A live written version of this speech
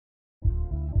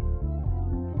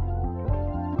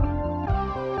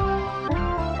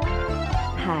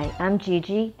Hi, I'm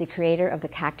Gigi, the creator of the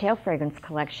Cocktail Fragrance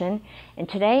Collection, and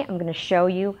today I'm going to show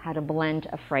you how to blend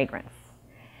a fragrance.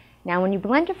 Now, when you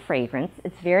blend a fragrance,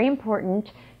 it's very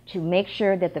important to make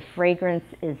sure that the fragrance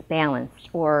is balanced,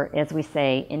 or as we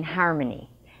say, in harmony.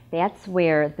 That's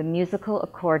where the musical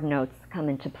accord notes come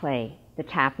into play. The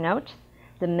top note,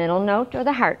 the middle note or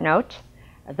the heart note,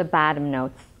 or the bottom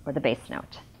notes or the bass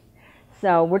note.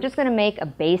 So we're just going to make a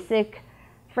basic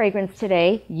fragrance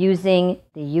today using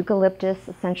the eucalyptus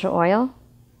essential oil,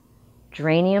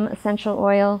 geranium essential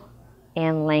oil,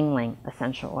 and lang-lang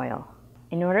essential oil.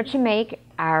 In order to make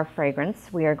our fragrance,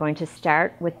 we are going to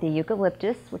start with the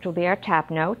eucalyptus, which will be our top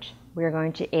note. We are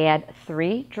going to add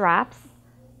 3 drops,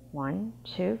 1,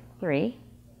 2, 3.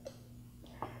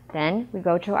 Then we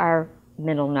go to our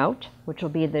middle note, which will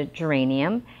be the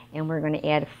geranium, and we're going to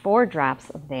add 4 drops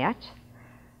of that.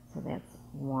 So that's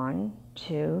 1,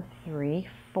 2, 3,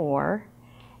 4.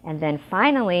 And then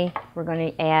finally, we're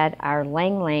going to add our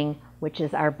lang-lang, which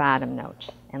is our bottom note.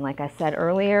 And like I said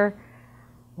earlier,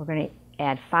 we're going to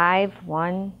add 5,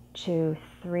 1, 2,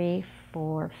 3,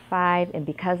 4, 5. And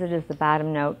because it is the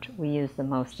bottom note, we use the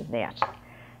most of that.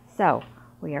 So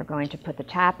we are going to put the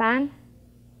top on,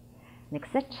 mix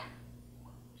it,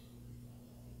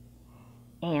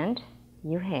 and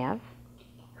you have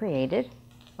created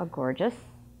a gorgeous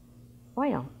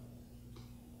oil,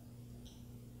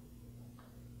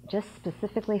 just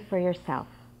specifically for yourself.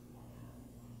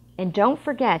 And don't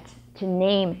forget to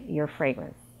name your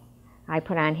fragrance. I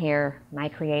put on here my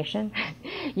creation.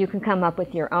 You can come up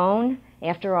with your own.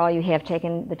 After all, you have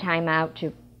taken the time out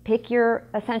to pick your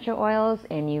essential oils,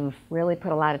 and you've really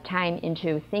put a lot of time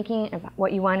into thinking of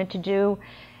what you wanted to do.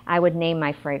 I would name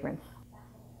my fragrance.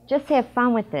 Just have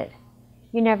fun with it.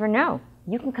 You never know.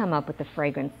 You can come up with a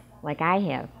fragrance like I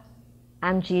have.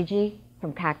 I'm Gigi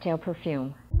from Cocktail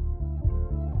Perfume.